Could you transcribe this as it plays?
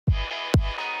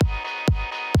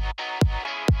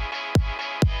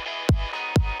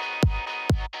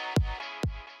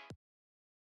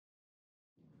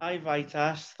Hi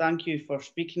Vytas, thank you for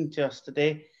speaking to us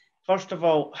today. First of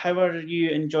all, how are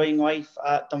you enjoying life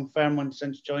at Dunfermline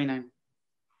since joining?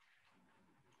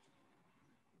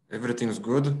 Everything's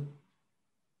good,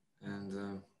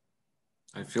 and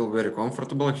I feel very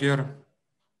comfortable here,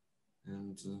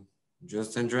 and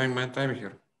just enjoying my time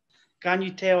here. Can you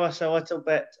tell us a little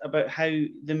bit about how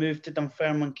the move to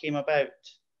Dunfermline came about?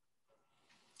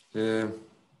 Uh,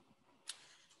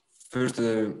 First,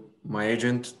 my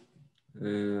agent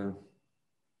uh,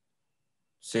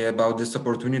 say about this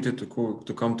opportunity to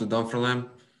come to Dunfermline,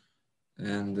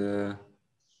 and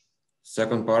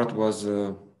second part was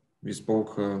we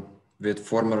spoke with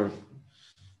former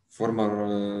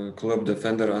club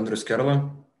defender Andres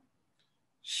Kerla.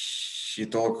 She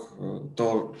told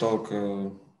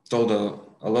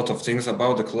a lot of things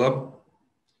about the club,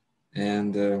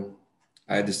 and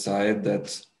I decided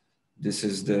that this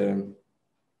is the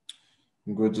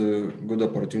good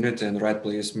opportunity and right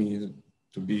place me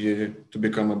to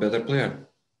become a better player.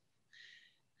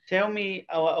 Tell me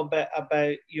a little bit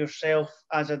about yourself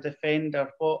as a defender.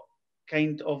 What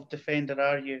kind of defender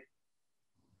are you?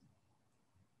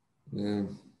 Uh,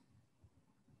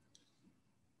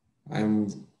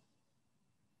 I'm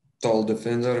tall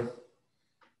defender.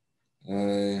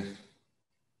 I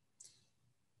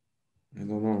I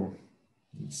don't know.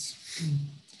 It's,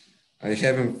 I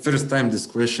having first time this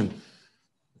question.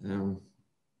 Um,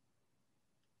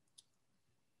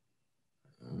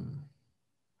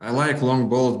 I like long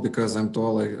balls because I'm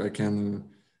tall. I can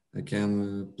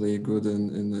play good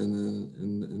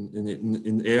in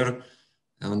air.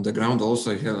 On the ground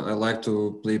also, I like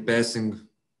to play passing,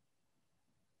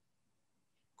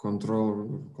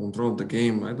 control the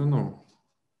game. I don't know.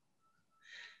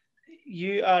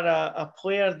 You are a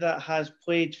player that has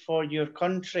played for your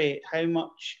country. How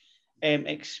much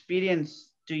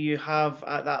experience do you have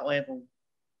at that level?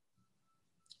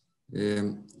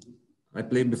 Um, I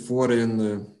played before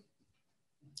in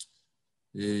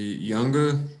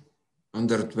younger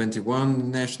under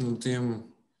 21 national team,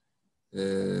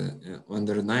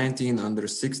 under 19, under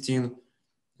 16,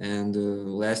 and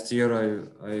last year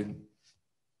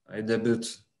I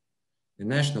debuted in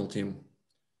national team,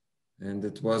 and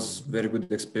it was very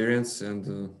good experience,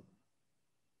 and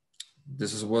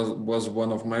was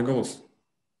one of my goals.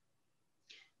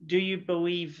 Do you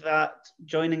believe that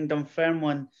joining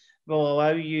Dunfermline will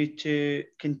allow you to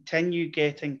continue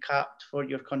getting capped for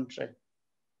your country?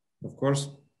 Of course.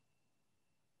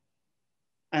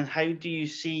 And how do you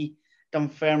see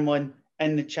Dunfermline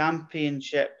in the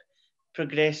championship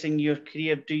progressing your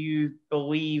career? Do you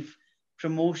believe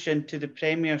promotion to the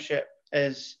Premiership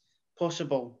is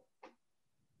possible?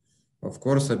 Of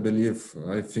course,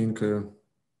 I think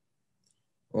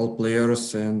all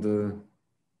players and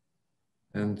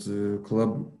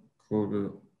club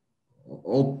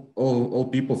all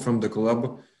people from the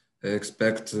club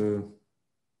expect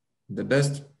the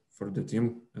best for the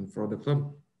team and for the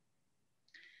club.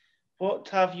 What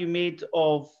have you made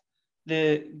of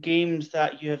the games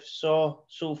that you have saw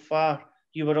so far?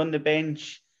 You were on the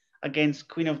bench against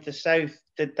Queen of the South.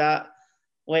 Did that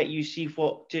let you see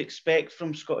what to expect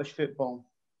from Scottish football?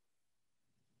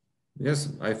 Yes,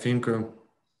 I think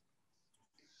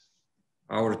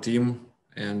our team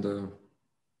and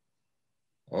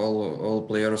all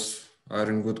players are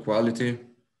in good quality,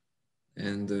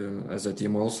 and as a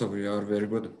team also we are very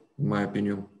good, in my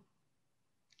opinion.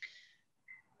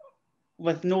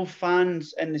 With no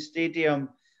fans in the stadium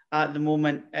at the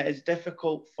moment, it is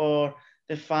difficult for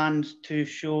the fans to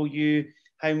show you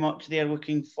how much they're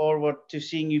looking forward to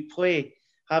seeing you play.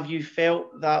 Have you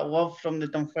felt that love from the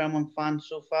Dunfermline fans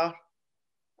so far?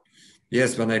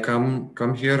 Yes, when I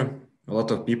come here, a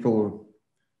lot of people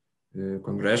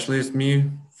congratulate me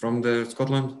from the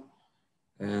Scotland,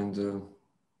 and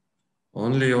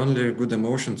only good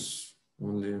emotions,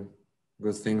 only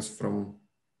good things from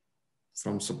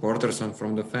supporters and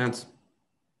from the fans.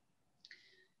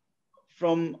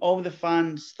 From all the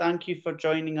fans, thank you for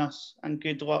joining us and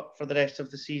good luck for the rest of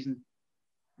the season.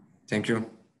 Thank you.